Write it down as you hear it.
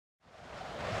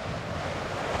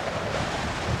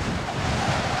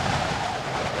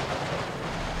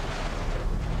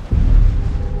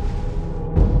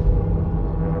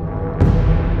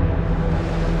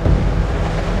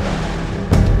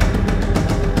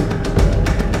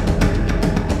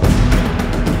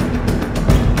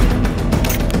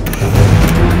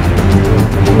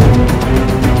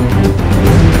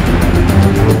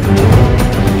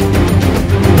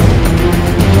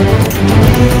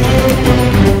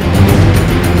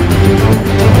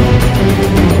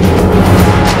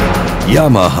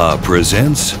Yamaha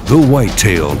presents the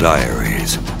Whitetail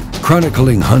Diaries,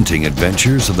 chronicling hunting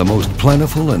adventures of the most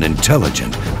plentiful and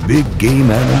intelligent big game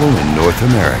animal in North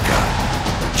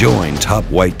America. Join top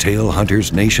whitetail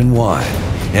hunters nationwide.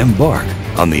 Embark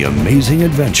on the amazing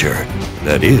adventure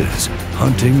that is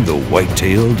hunting the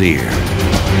whitetail deer.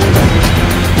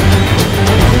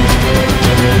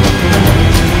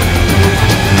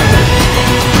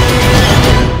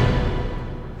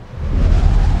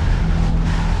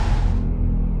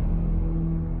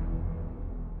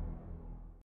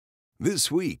 This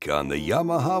week on the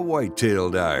Yamaha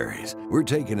Whitetail Diaries, we're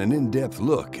taking an in-depth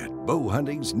look at bow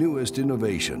hunting's newest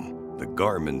innovation, the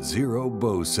Garmin Xero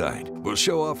bow sight. We'll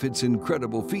show off its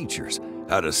incredible features,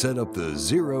 how to set up the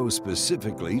Xero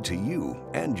specifically to you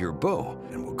and your bow,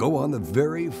 and we'll go on the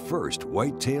very first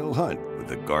whitetail hunt with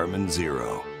the Garmin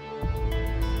Xero.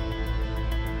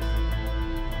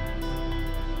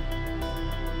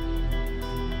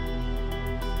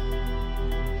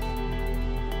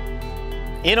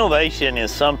 Innovation is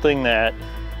something that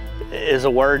is a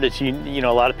word that you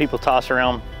know a lot of people toss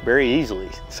around very easily.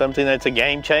 Something that's a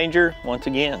game changer, once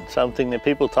again, something that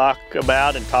people talk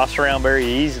about and toss around very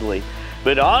easily.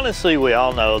 But honestly, we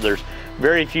all know there's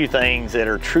very few things that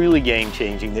are truly game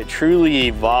changing, that truly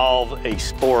evolve a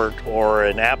sport or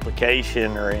an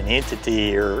application or an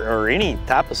entity or any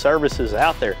type of services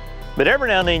out there. But every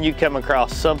now and then you come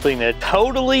across something that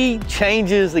totally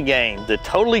changes the game, that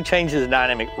totally changes the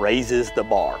dynamic, raises the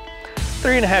bar.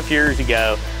 3.5 years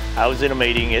ago, I was in a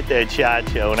meeting at SHOT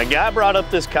Show, and a guy brought up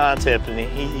this concept, and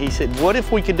he said, what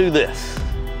if we could do this?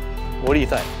 What do you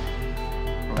think?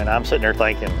 I mean, I'm sitting there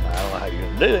thinking, I don't know how you're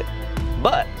gonna do it.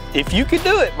 But if you could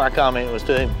do it, my comment was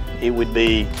to him, it would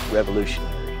be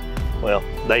revolutionary. Well,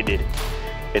 they did it.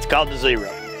 It's called the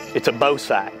Xero. It's a bow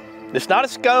sight. It's not a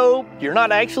scope, you're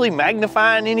not actually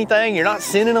magnifying anything, you're not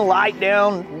sending a light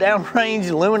down range,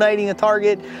 illuminating a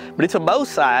target, but it's a bow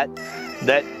sight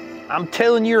that I'm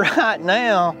telling you right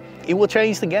now, it will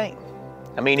change the game.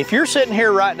 I mean, if you're sitting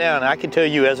here right now, and I can tell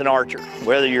you as an archer,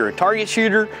 whether you're a target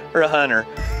shooter or a hunter,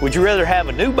 would you rather have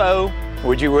a new bow, or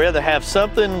would you rather have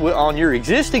something on your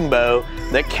existing bow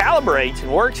that calibrates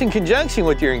and works in conjunction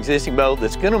with your existing bow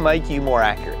that's gonna make you more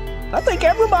accurate? I think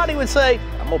everybody would say,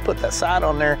 I'm gonna put that sight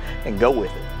on there and go with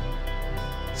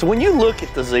it. So when you look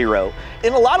at the Xero,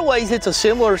 in a lot of ways it's a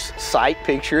similar sight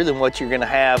picture than what you're gonna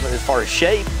have as far as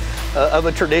shape of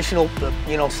a traditional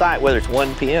sight, whether it's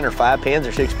 1 pin or 5 pins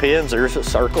or 6 pins, there's a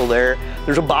circle there.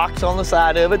 There's a box on the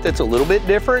side of it that's a little bit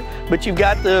different, but you've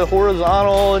got the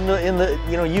horizontal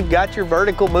and you've got your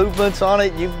vertical movements on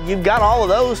it. You've got all of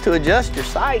those to adjust your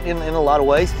sight in a lot of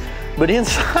ways. But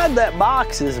inside that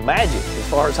box is magic as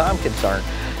far as I'm concerned.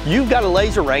 You've got a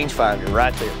laser rangefinder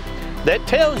right there that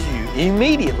tells you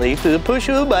immediately through the push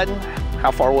of a button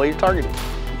how far away your target is.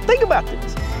 Think about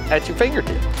this, at your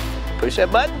fingertip. Push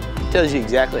that button, it tells you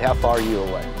exactly how far you're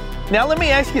away. Now let me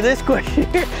ask you this question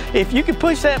here. If you could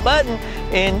push that button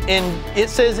and it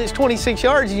says it's 26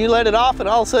 yards and you let it off and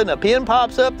all of a sudden a pin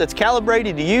pops up that's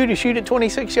calibrated to you to shoot at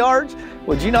 26 yards,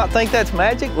 would you not think that's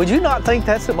magic? Would you not think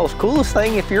that's the most coolest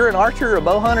thing if you're an archer or a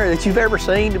bow hunter that you've ever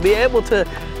seen, to be able to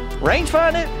range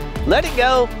find it, let it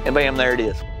go, and bam, there it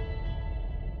is.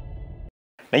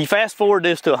 Now you fast forward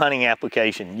this to a hunting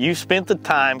application. You spent the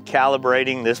time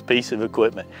calibrating this piece of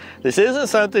equipment. This isn't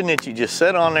something that you just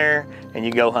sit on there and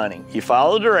you go hunting. You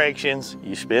follow directions,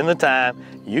 you spend the time,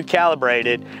 you calibrate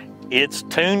it. It's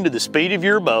tuned to the speed of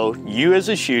your bow. You as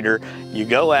a shooter, you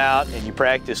go out and you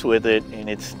practice with it, and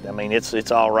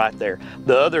it's all right there.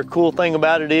 The other cool thing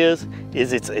about it is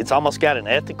it's almost got an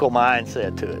ethical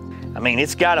mindset to it. I mean,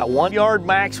 it's got a 1 yard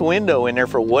max window in there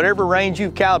for whatever range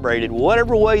you've calibrated,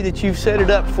 whatever way that you've set it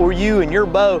up for you and your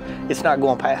bow, it's not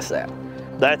going past that.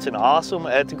 That's an awesome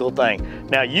ethical thing.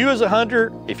 Now, you as a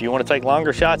hunter, if you want to take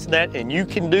longer shots than that, and you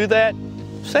can do that,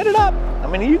 set it up. I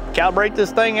mean, you calibrate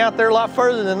this thing out there a lot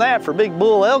further than that for big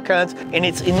bull elk hunts, and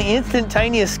it's an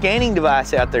instantaneous scanning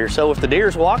device out there. So if the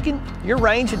deer's walking, you're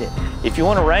ranging it. If you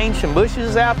want to range some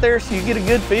bushes out there so you get a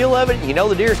good feel of it, you know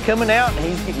the deer's coming out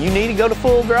and you need to go to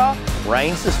full draw,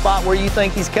 range the spot where you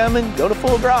think he's coming, go to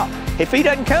full draw. If he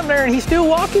doesn't come there and he's still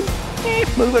walking,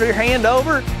 move your hand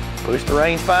over, push the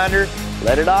rangefinder,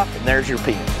 let it off, and there's your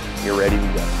pin. You're ready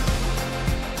to go.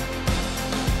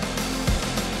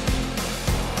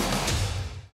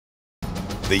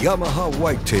 The Yamaha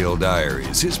Whitetail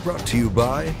Diaries is brought to you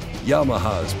by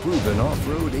Yamaha's proven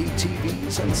off-road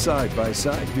ATVs and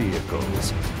side-by-side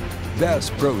vehicles. Bass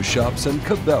Pro Shops and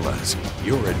Cabela's.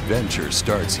 Your adventure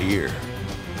starts here.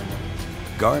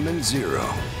 Garmin Xero.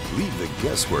 Leave the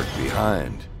guesswork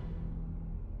behind.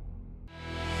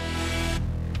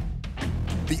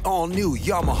 The all-new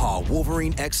Yamaha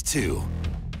Wolverine X2.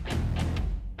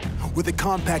 With a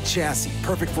compact chassis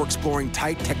perfect for exploring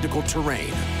tight technical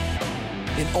terrain.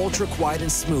 An ultra-quiet and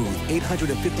smooth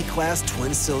 850 class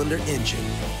twin-cylinder engine.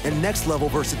 And next-level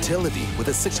versatility with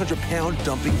a 600-pound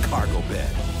dumping cargo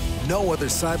bed. No other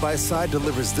side-by-side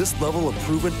delivers this level of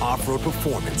proven off-road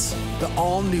performance. The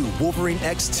all-new Wolverine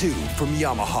X2 from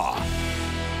Yamaha.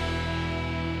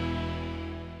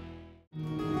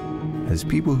 As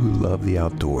people who love the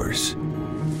outdoors,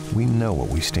 we know what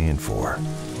we stand for.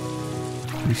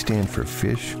 We stand for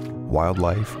fish,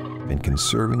 wildlife, and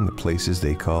conserving the places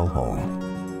they call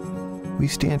home. We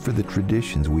stand for the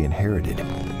traditions we inherited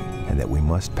and that we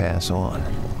must pass on.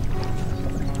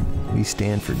 We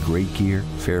stand for great gear,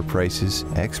 fair prices,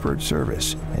 expert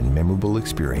service, and memorable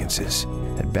experiences.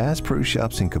 At Bass Pro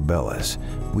Shops and Cabela's,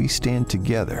 we stand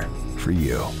together for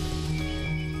you.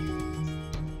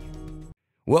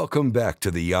 Welcome back to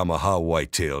the Yamaha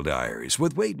Whitetail Diaries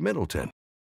with Wade Middleton.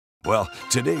 Well,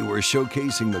 today we're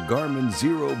showcasing the Garmin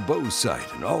Xero bow sight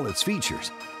and all its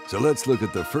features. So let's look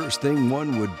at the first thing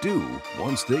one would do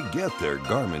once they get their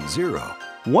Garmin Xero.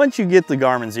 Once you get the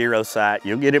Garmin Xero sight,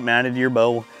 you'll get it mounted to your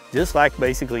bow, just like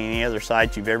basically any other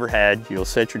sight you've ever had. You'll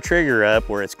set your trigger up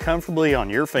where it's comfortably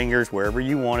on your fingers, wherever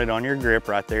you want it on your grip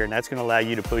right there, and that's gonna allow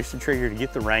you to push the trigger to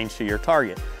get the range to your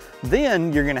target.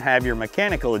 Then you're gonna have your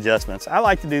mechanical adjustments. I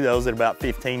like to do those at about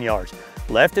 15 yards.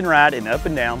 Left and right and up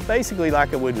and down, basically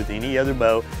like I would with any other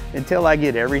bow, until I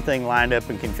get everything lined up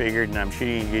and configured and I'm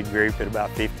shooting a good group at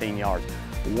about 15 yards.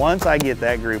 Once I get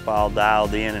that group all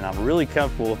dialed in and I'm really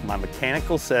comfortable with my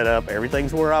mechanical setup,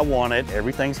 everything's where I want it,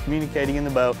 everything's communicating in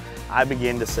the bow, I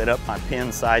begin to set up my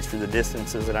pin sights for the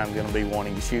distances that I'm gonna be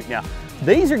wanting to shoot. Now,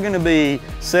 these are gonna be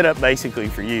set up basically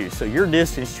for you, so your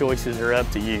distance choices are up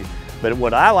to you. But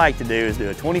what I like to do is do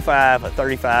a 25, a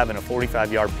 35, and a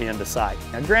 45-yard pin to sight.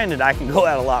 Now granted, I can go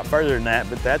out a lot further than that,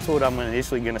 but that's what I'm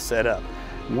initially gonna set up.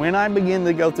 When I begin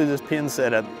to go through this pin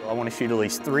setup, I wanna shoot at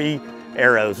least 3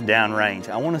 arrows downrange.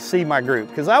 I wanna see my group,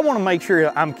 because I wanna make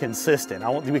sure I'm consistent.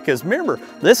 Because remember,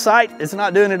 this sight is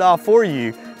not doing it all for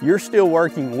you, you're still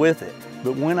working with it.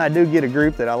 But when I do get a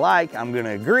group that I like, I'm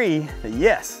gonna agree that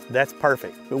yes, that's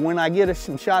perfect. But when I get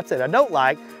some shots that I don't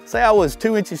like, say I was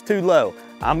 2 inches too low,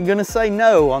 I'm gonna say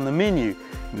no on the menu.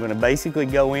 I'm gonna basically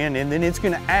go in and then it's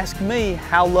gonna ask me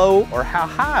how low or how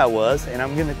high I was, and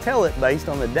I'm gonna tell it based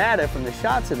on the data from the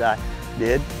shots that I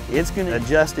did. It's gonna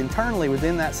adjust internally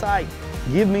within that sight,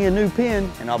 give me a new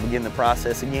pin, and I'll begin the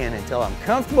process again until I'm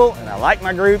comfortable and I like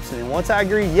my groups. And then once I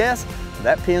agree, yes,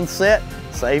 that pin's set,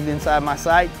 saved inside my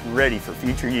sight, ready for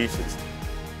future uses.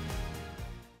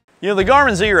 You know, the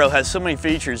Garmin Xero has so many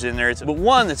features in there, but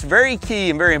one that's very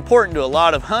key and very important to a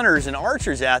lot of hunters and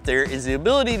archers out there is the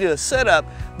ability to set up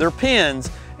their pins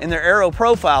and their arrow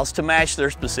profiles to match their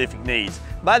specific needs.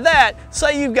 By that,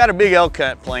 say you've got a big elk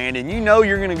hunt planned and you know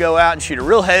you're gonna go out and shoot a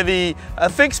real heavy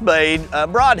fixed blade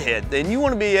broadhead, then you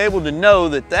wanna be able to know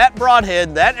that that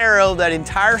broadhead, that arrow, that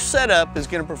entire setup is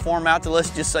gonna perform out to,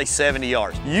 let's just say 70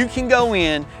 yards. You can go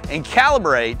in and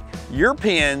calibrate your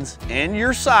pins and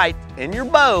your sight and your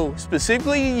bow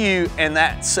specifically to you and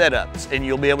that setups, and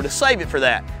you'll be able to save it for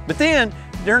that. But then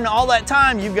during all that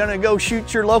time, you're gonna go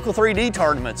shoot your local 3D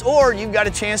tournaments, or you've got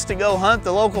a chance to go hunt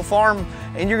the local farm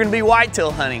and you're gonna be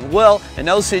whitetail hunting. Well, in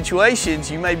those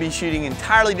situations, you may be shooting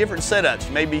entirely different setups.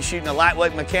 You may be shooting a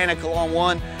lightweight mechanical on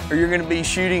one, or you're gonna be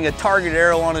shooting a target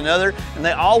arrow on another, and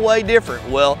they all weigh different.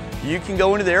 Well, you can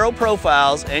go into the arrow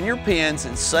profiles and your pins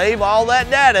and save all that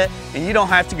data, and you don't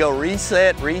have to go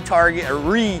reset, retarget, or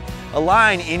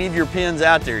realign any of your pins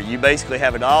out there. You basically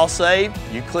have it all saved.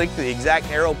 You click the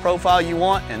exact arrow profile you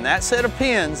want, and that set of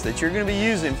pins that you're gonna be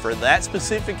using for that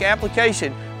specific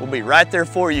application will be right there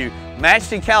for you,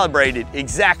 matched and calibrated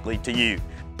exactly to you.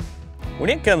 When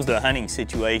it comes to a hunting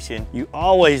situation, you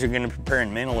always are going to be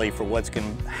preparing mentally for what's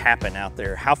going to happen out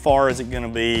there. How far is it going to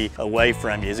be away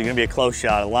from you? Is it going to be a close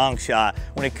shot, a long shot?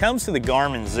 When it comes to the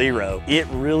Garmin Xero, it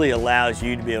really allows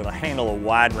you to be able to handle a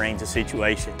wide range of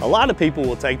situations. A lot of people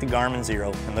will take the Garmin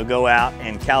Xero and they'll go out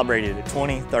and calibrate it at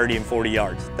 20, 30, and 40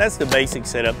 yards. That's the basic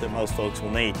setup that most folks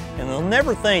will need. And they'll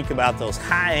never think about those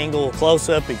high angle,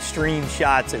 close-up, extreme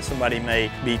shots that somebody may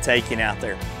be taking out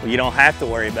there. Well, you don't have to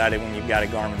worry about it when you've got a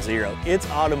Garmin Xero. It's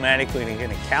automatically going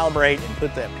to calibrate and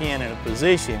put that pin in a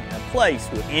position, in a place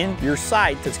within your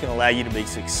sight that's going to allow you to be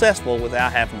successful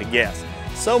without having to guess.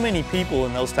 So many people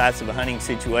in those types of hunting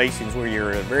situations where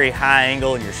you're at a very high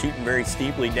angle and you're shooting very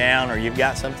steeply down, or you've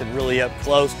got something really up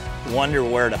close, wonder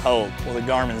where to hold. Well, the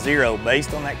Garmin Xero,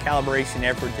 based on that calibration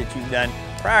effort that you've done,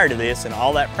 prior to this, and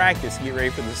all that practice to get ready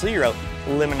for the Xero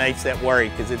eliminates that worry,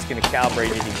 because it's going to calibrate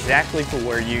it exactly for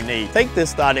where you need. Take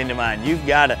this thought into mind. You've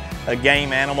got a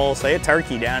game animal, say a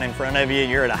turkey, down in front of you.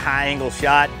 You're at a high angle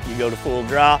shot. You go to full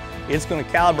draw. It's going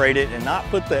to calibrate it and not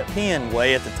put that pin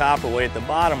way at the top or way at the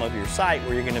bottom of your sight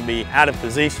where you're going to be out of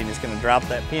position. It's going to drop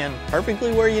that pin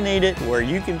perfectly where you need it, where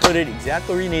you can put it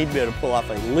exactly where you need to be able to pull off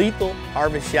a lethal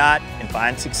harvest shot and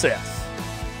find success.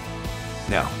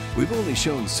 Now, we've only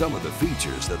shown some of the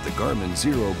features that the Garmin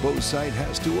Xero bow sight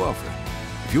has to offer.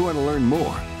 If you want to learn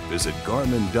more, visit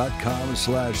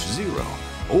garmin.com/Xero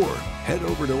or head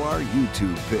over to our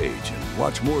YouTube page and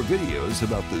watch more videos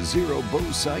about the Xero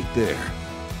bow sight there.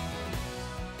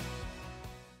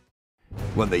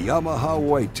 When the Yamaha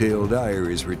Whitetail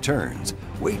Diaries returns,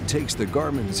 Wade takes the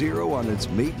Garmin Xero on its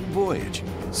maiden voyage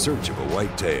in search of a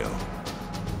whitetail.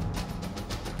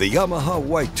 The Yamaha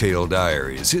Whitetail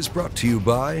Diaries is brought to you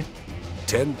by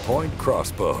 10-Point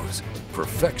Crossbows.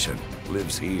 Perfection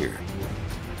lives here.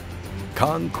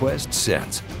 Conquest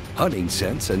Scents, hunting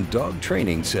scents and dog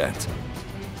training scents.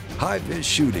 High-vis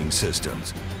shooting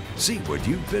systems. See what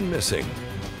you've been missing.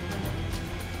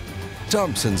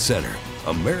 Thompson Center,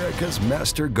 America's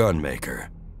master gun maker.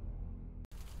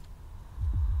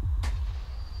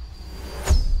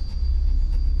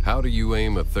 How do you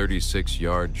aim a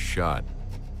 36-yard shot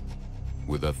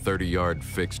with a 30-yard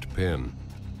fixed pin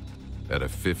at a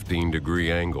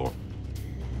 15-degree angle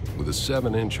with a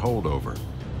 7-inch holdover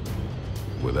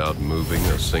without moving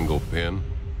a single pin?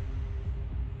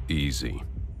 Easy.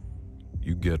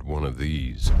 You get one of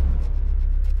these.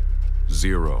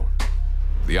 Xero,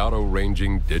 the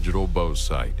auto-ranging digital bow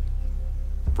sight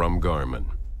from Garmin.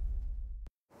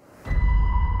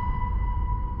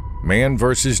 Man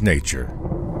versus nature.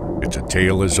 It's a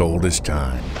tale as old as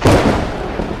time.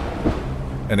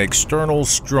 An external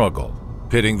struggle,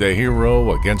 pitting the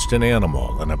hero against an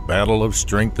animal in a battle of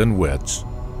strength and wits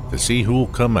to see who'll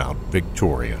come out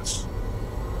victorious.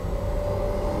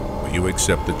 Will you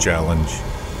accept the challenge?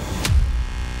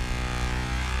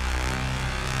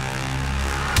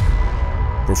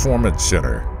 Performance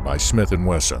Center by Smith &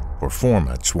 Wesson.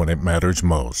 Performance when it matters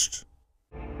most.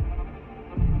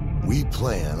 We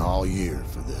plan all year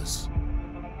for this.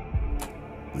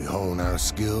 We hone our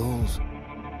skills.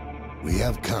 We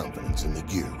have confidence in the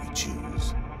gear we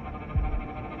choose.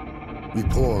 We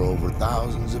pour over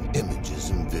thousands of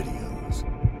images and videos.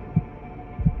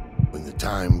 When the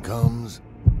time comes,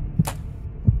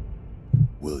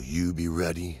 will you be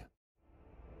ready?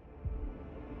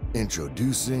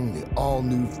 Introducing the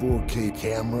all-new 4K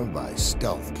camera by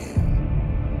Stealth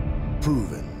Cam.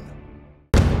 Proven.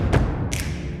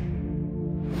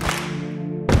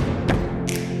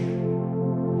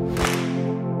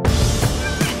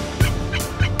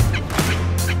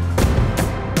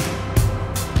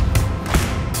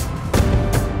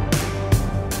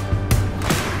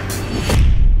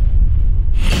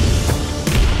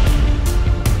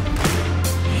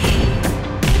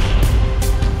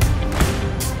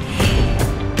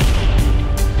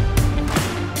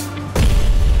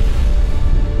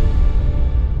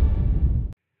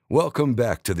 Welcome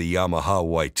back to the Yamaha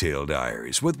Whitetail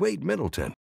Diaries with Wade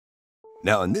Middleton.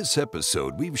 Now in this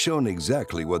episode, we've shown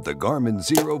exactly what the Garmin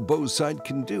Xero bow sight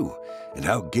can do and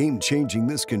how game-changing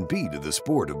this can be to the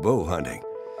sport of bow hunting.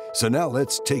 So now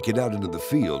let's take it out into the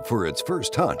field for its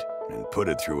first hunt and put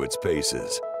it through its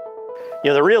paces.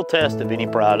 You know, the real test of any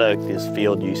product is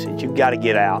field usage. You've got to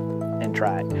get out and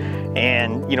try it.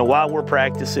 And, you know, while we're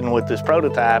practicing with this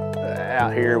prototype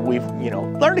out here, we've,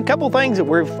 learned a couple things that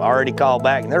we've already called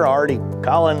back, and they're already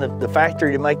calling the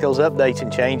factory to make those updates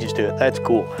and changes to it. That's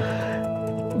cool.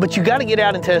 But you got to get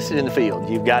out and test it in the field.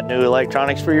 You've got new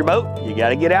electronics for your boat. You got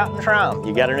to get out and try them.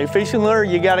 You got a new fishing lure.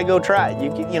 You got to go try it.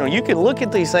 You can look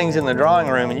at these things in the drawing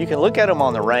room, and you can look at them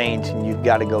on the range, and you've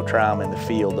got to go try them in the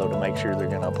field though to make sure they're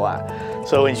going to apply.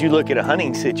 So as you look at a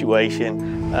hunting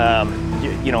situation,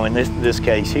 in this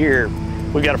case here,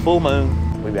 we've got a full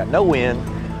moon. We've got no wind.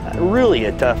 Really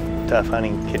a tough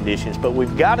hunting conditions, but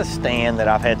we've got a stand that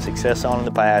I've had success on in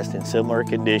the past in similar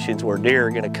conditions where deer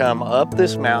are going to come up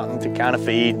this mountain to kind of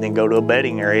feed and then go to a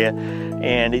bedding area,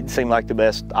 and it seemed like the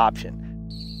best option.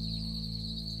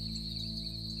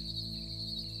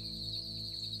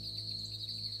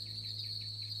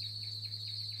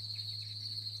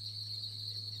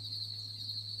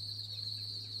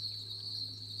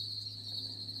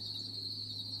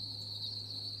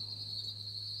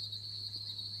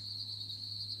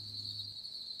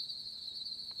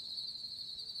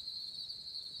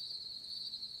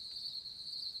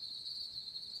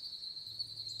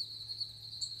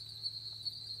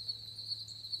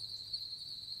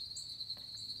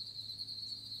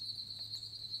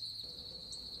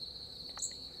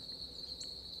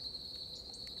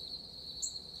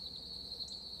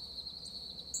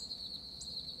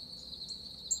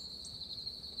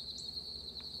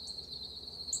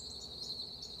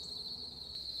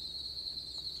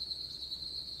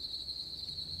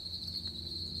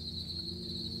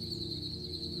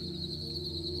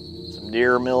 some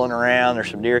deer milling around.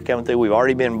 There's some deer coming through. We've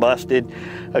already been busted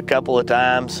a couple of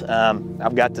times.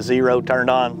 I've got the Xero turned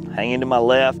on, hanging to my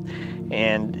left,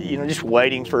 and just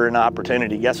waiting for an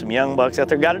opportunity. Got some young bucks out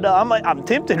there. Got a doe. I'm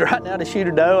tempted right now to shoot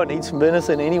a doe. I need some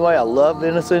venison anyway. I love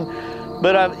venison,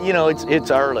 but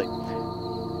it's early.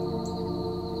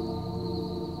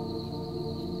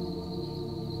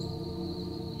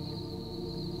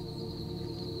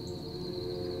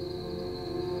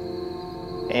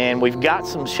 And we've got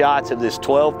some shots of this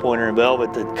 12-pointer in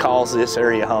velvet that calls this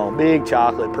area home. Big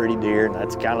chocolate, pretty deer, and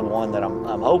that's kind of the one that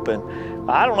I'm hoping.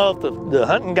 I don't know if the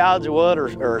hunting gods or what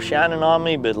are shining on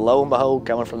me, but lo and behold,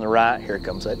 coming from the right, here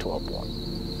comes that 12-point.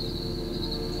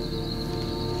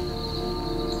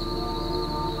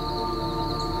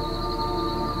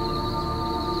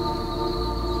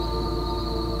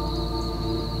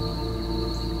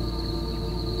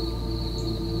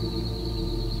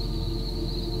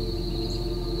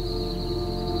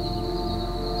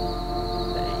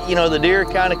 The deer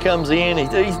kind of comes in,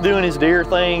 he's doing his deer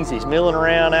things, he's milling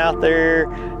around out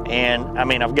there, and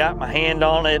I've got my hand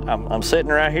on it. I'm sitting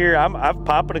right here. I've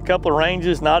popped a couple of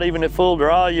ranges, not even at full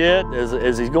draw yet,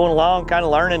 as he's going along, kind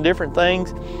of learning different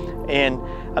things. And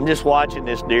I'm just watching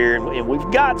this deer, and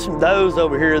we've got some does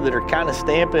over here that are kind of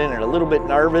stamping and a little bit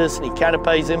nervous, and he kind of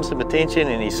pays them some attention,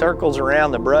 and he circles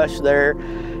around the brush there,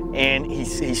 and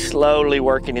he's slowly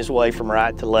working his way from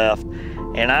right to left.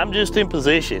 And I'm just in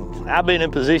position. I've been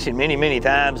in position many, many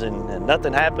times and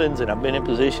nothing happens, and I've been in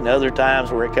position other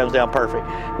times where it comes down perfect.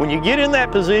 When you get in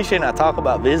that position, I talk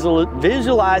about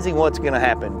visualizing what's gonna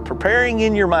happen, preparing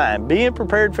in your mind, being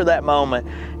prepared for that moment.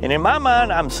 And in my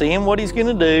mind, I'm seeing what he's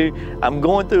gonna do. I'm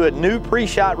going through a new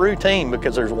pre-shot routine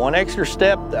because there's one extra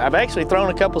step. I've actually thrown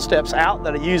a couple steps out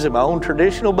that I use in my own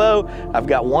traditional bow. I've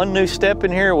got one new step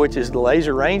in here, which is the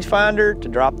laser rangefinder to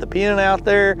drop the pin out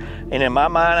there. And in my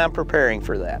mind, I'm preparing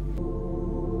for that.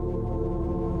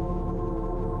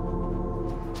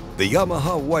 The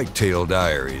Yamaha Whitetail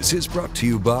Diaries is brought to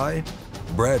you by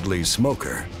Bradley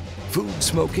Smoker. Food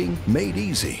smoking made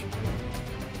easy.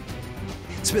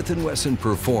 Smith & Wesson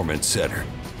Performance Center.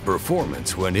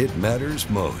 Performance when it matters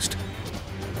most.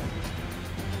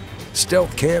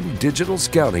 Stealth Cam digital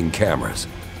scouting cameras.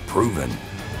 Proven.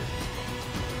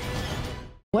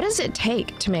 What does it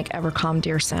take to make EverCalm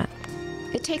deer scent?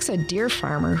 It takes a deer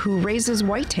farmer who raises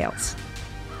whitetails.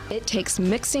 It takes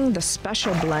mixing the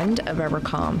special blend of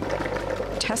EverCalm,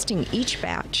 testing each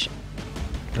batch.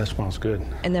 That smells good.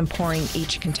 And then pouring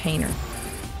each container.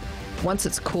 Once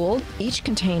it's cooled, each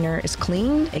container is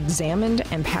cleaned, examined,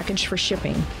 and packaged for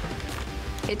shipping.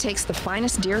 It takes the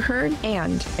finest deer herd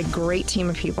and a great team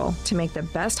of people to make the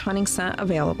best hunting scent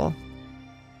available.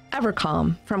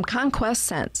 EverCalm from Conquest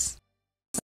Scents.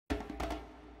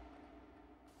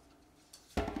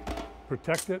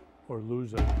 Protect it or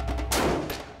lose it.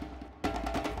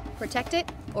 Protect it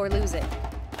or lose it.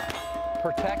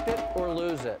 Protect it or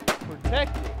lose it.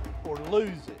 Protect it or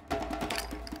lose it.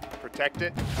 Protect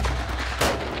it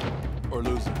or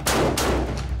lose it.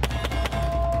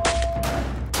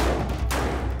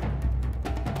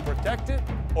 Protect it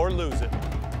or lose it.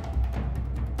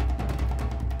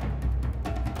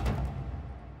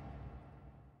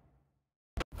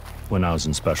 When I was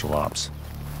in special ops,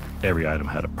 every item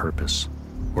had a purpose,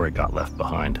 or it got left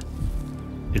behind.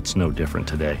 It's no different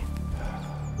today.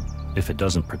 If it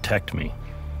doesn't protect me,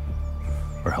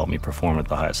 or help me perform at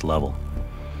the highest level,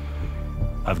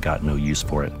 I've got no use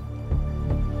for it.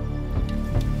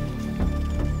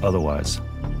 Otherwise,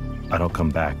 I don't come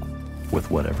back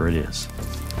with whatever it is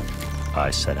I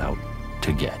set out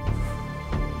to get.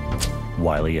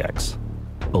 Wiley X,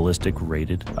 ballistic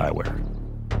rated eyewear.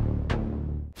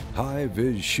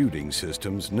 High-Vis Shooting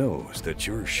Systems knows that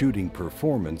your shooting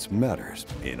performance matters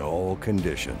in all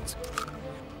conditions.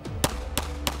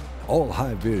 All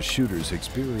high-vis shooters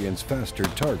experience faster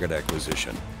target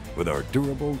acquisition with our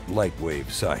durable light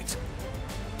wave sights.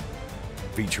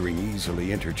 Featuring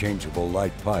easily interchangeable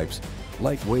light pipes,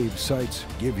 light wave sights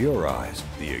give your eyes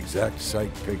the exact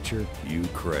sight picture you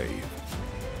crave.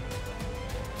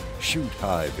 Shoot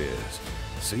high-vis.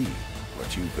 See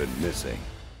what you've been missing.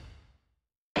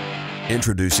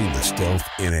 Introducing the Stealth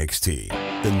NXT,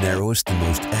 the narrowest and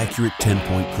most accurate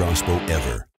 10-point crossbow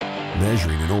ever.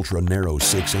 Measuring an ultra-narrow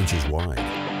 6 inches wide,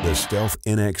 the Stealth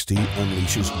NXT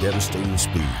unleashes devastating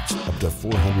speeds up to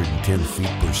 410 feet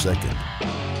per second,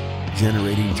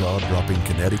 generating jaw-dropping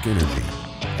kinetic energy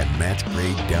and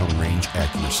match-grade downrange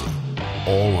accuracy,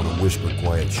 all on a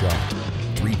whisper-quiet shot,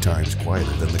 3 times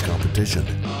quieter than the competition.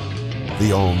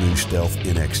 The all-new Stealth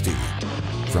NXT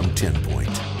from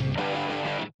 10-Point.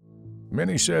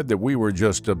 Many said that we were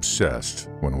just obsessed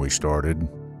when we started.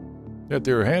 that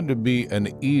there had to be an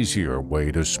easier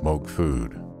way to smoke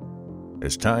food.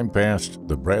 As time passed,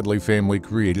 the Bradley family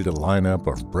created a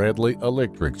lineup of Bradley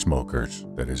electric smokers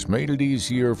that has made it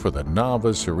easier for the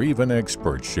novice or even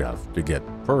expert chef to get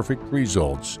perfect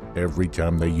results every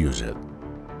time they use it.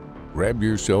 Grab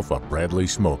yourself a Bradley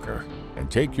smoker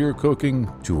and take your cooking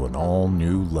to an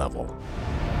all-new level.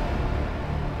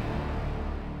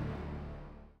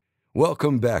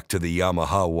 Welcome back to the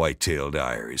Yamaha Whitetail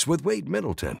Diaries with Wade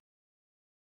Middleton.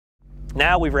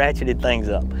 Now we've ratcheted things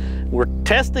up. We're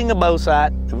testing a bow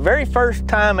sight. The very first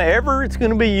time ever it's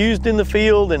going to be used in the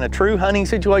field in a true hunting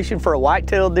situation for a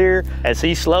whitetail deer. As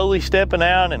he's slowly stepping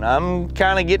out and I'm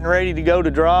kind of getting ready to go to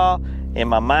draw, in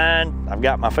my mind, I've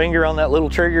got my finger on that little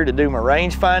trigger to do my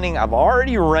range finding. I've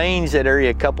already ranged that area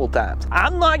a couple times.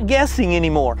 I'm not guessing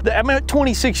anymore. I'm at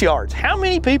 26 yards. How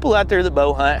many people out there that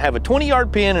bow hunt have a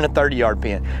 20-yard pin and a 30-yard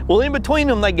pin? Well, in between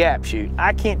them, they gap shoot.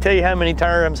 I can't tell you how many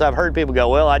times I've heard people go,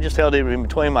 well, I just held it in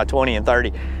between my 20 and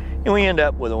 30. And we end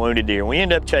up with a wounded deer. We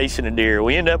end up chasing a deer.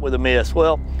 We end up with a miss.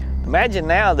 Well, imagine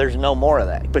now there's no more of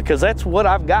that, because that's what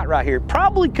I've got right here.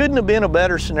 Probably couldn't have been a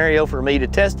better scenario for me to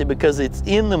test it, because it's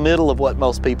in the middle of what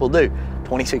most people do.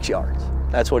 26 yards.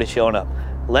 That's what it's showing up.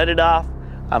 Let it off.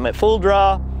 I'm at full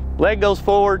draw. Leg goes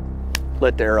forward.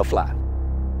 Let the arrow fly.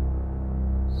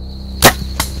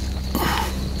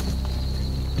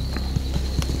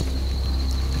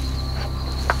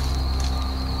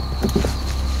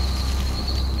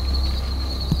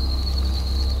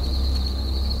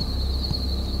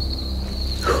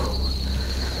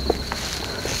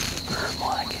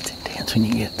 When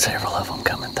you get several of them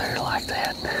coming through like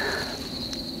that.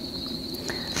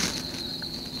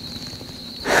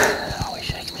 Always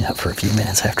shakes me up for a few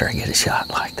minutes after I get a shot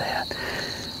like that.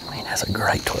 I mean, that's a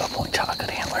great 12-point chocolate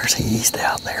antlers. He eased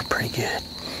out there pretty good.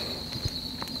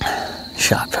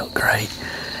 Shot felt great.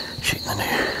 Shooting the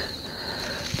new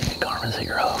Garmin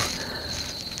Xero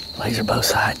laser bow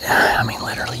sight. I mean,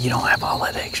 literally, you don't have all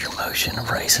that extra motion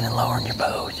of racing and lowering your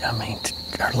bow. I mean,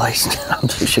 I'm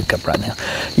so shook up right now.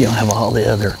 You don't have all the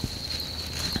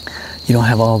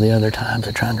other times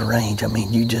of trying to range. I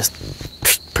mean, you just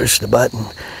push the button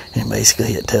and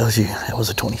basically it tells you that was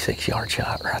a 26-yard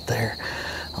shot right there.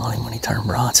 On him when he turned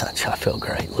broadside. Shot felt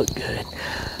great, looked good.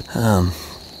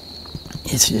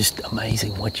 It's just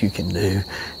amazing what you can do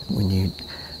when you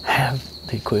have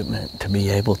the equipment to be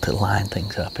able to line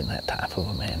things up in that type of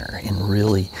a manner and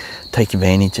really take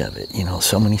advantage of it. You know,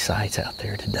 so many sites out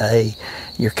there today,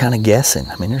 you're kind of guessing.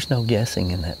 I mean, there's no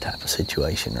guessing in that type of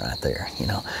situation right there. You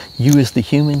know, you as the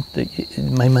human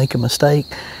may make a mistake,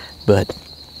 but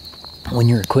when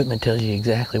your equipment tells you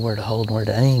exactly where to hold and where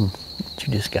to aim,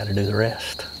 you just got to do the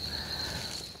rest.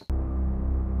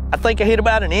 I think I hit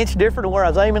about an inch different than where I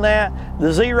was aiming at. The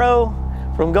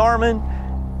Xero from Garmin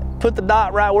put the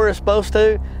dot right where it's supposed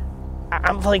to.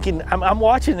 I'm thinking, I'm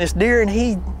watching this deer and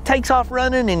he takes off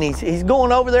running and he's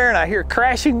going over there and I hear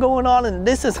crashing going on in the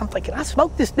distance. I'm thinking, I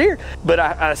smoked this deer. But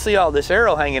I see all this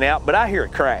arrow hanging out, but I hear a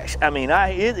crash. I mean,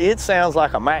 it sounds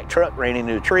like a Mack truck ran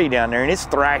into a tree down there and it's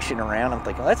thrashing around. I'm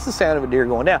thinking, that's the sound of a deer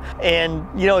going down. And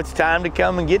you know, it's time to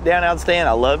come and get down out of the stand.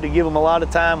 I love to give them a lot of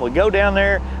time. We go down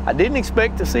there. I didn't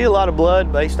expect to see a lot of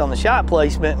blood based on the shot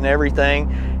placement and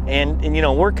everything. And you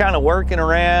know, we're kind of working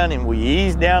around and we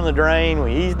eased down the drain,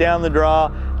 we eased down the draw,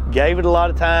 gave it a lot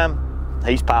of time.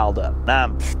 He's piled up. And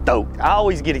I'm stoked. I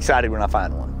always get excited when I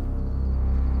find one.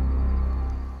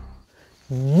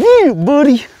 Yeah,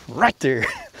 buddy, right there,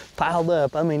 piled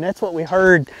up. I mean, that's what we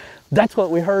heard. That's what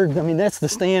we heard. I mean, that's the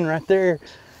stand right there.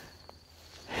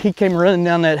 He came running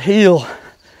down that hill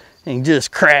and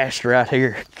just crashed right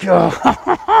here. God.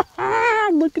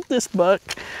 Look at this buck.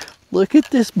 Look at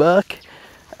this buck.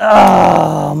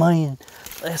 Oh man,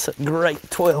 that's a great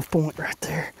 12-point right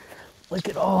there. Look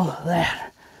at all of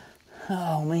that.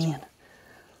 Oh man,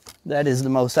 that is the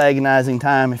most agonizing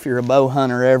time if you're a bow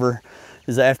hunter ever,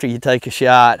 is after you take a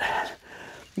shot,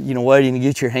 you know, waiting to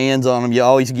get your hands on them. You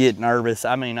always get nervous.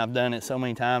 I mean, I've done it so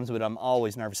many times, but I'm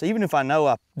always nervous. Even if I know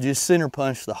I just center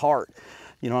punched the heart,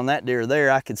 you know, on that deer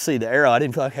there, I could see the arrow. I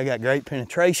didn't feel like I got great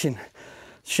penetration.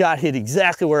 Shot hit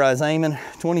exactly where I was aiming,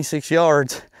 26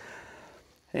 yards.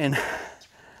 And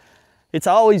it's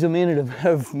always a minute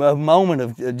of a moment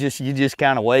of you just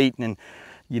kind of waiting. And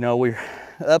you know, we're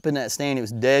up in that stand, it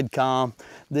was dead calm.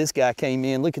 This guy came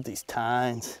in, look at these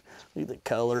tines, look at the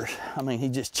colors. I mean, he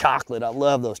just chocolate. I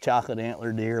love those chocolate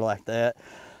antler deer like that.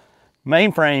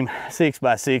 Mainframe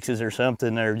 6x6s or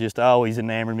something, they're just always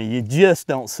enamored me. You just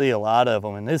don't see a lot of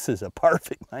them, and this is a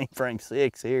perfect mainframe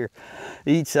 6 here.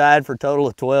 Each side for a total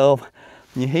of 12.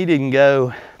 He didn't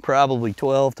go probably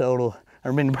 12 total. I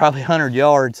mean, probably 100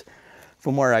 yards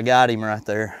from where I got him right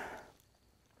there.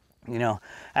 You know,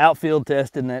 outfield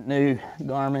testing that new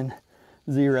Garmin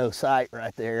Xero sight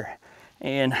right there.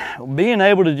 And being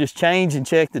able to just change and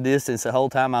check the distance the whole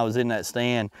time I was in that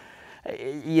stand,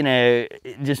 you know,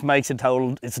 it just makes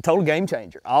it's a total game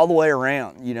changer all the way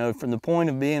around. You know, from the point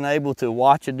of being able to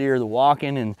watch a deer, the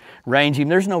walking and range him,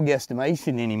 there's no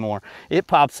guesstimation anymore. It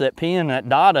pops that pin, that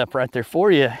dot up right there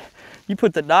for you. You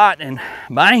put the dot and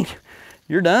bang,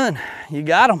 you're done. You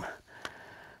got them.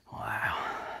 Wow,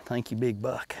 thank you, big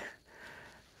buck.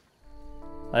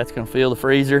 That's gonna fill the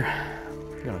freezer.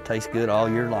 It's gonna taste good all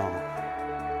year long.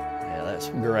 Yeah, that's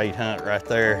a great hunt right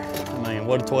there. I mean,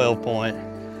 what a 12 point.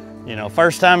 You know,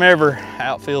 first time ever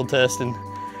outfield testing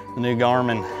the new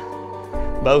Garmin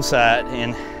bow sight,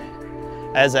 and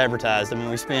as advertised. I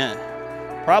mean, we spent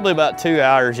probably about 2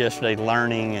 hours yesterday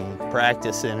learning and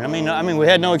practicing. I mean, we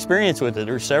had no experience with it.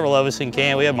 There were several of us in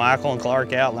camp. We had Michael and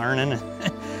Clark out learning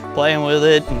and playing with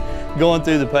it and going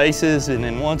through the paces. And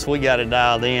then once we got it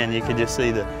dialed in, you could just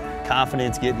see the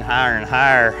confidence getting higher and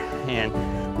higher. And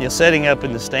you know, setting up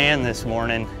in the stand this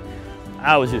morning,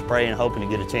 I was just praying, hoping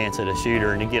to get a chance at a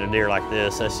shooter, and to get a deer like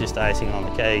this, that's just icing on the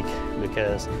cake,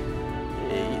 because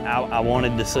I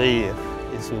wanted to see if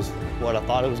this was what I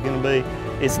thought it was going to be.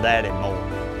 It's that and more.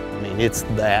 I mean, it's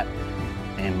that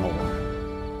and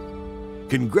more.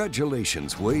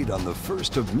 Congratulations, Wade, on the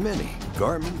first of many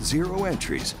Garmin Xero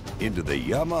entries into the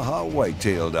Yamaha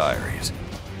Whitetail Diaries.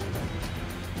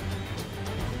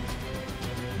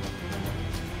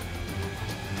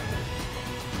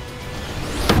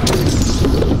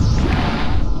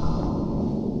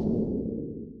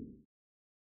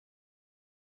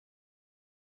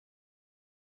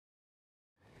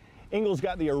 Engel's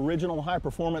got the original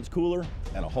high-performance cooler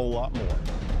and a whole lot more.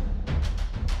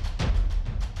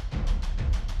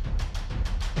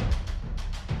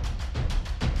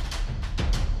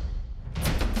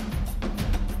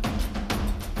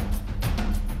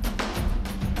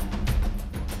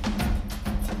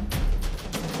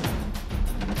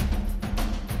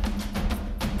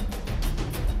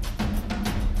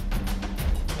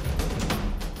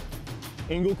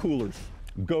 Engel coolers,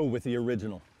 go with the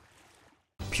original.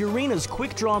 Purina's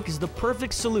Quick Drop is the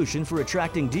perfect solution for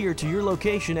attracting deer to your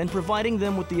location and providing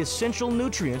them with the essential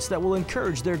nutrients that will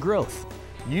encourage their growth.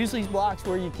 Use these blocks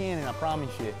where you can, and I promise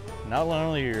you, not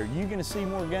only are you going to see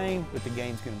more game, but the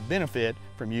game's going to benefit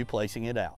from you placing it out.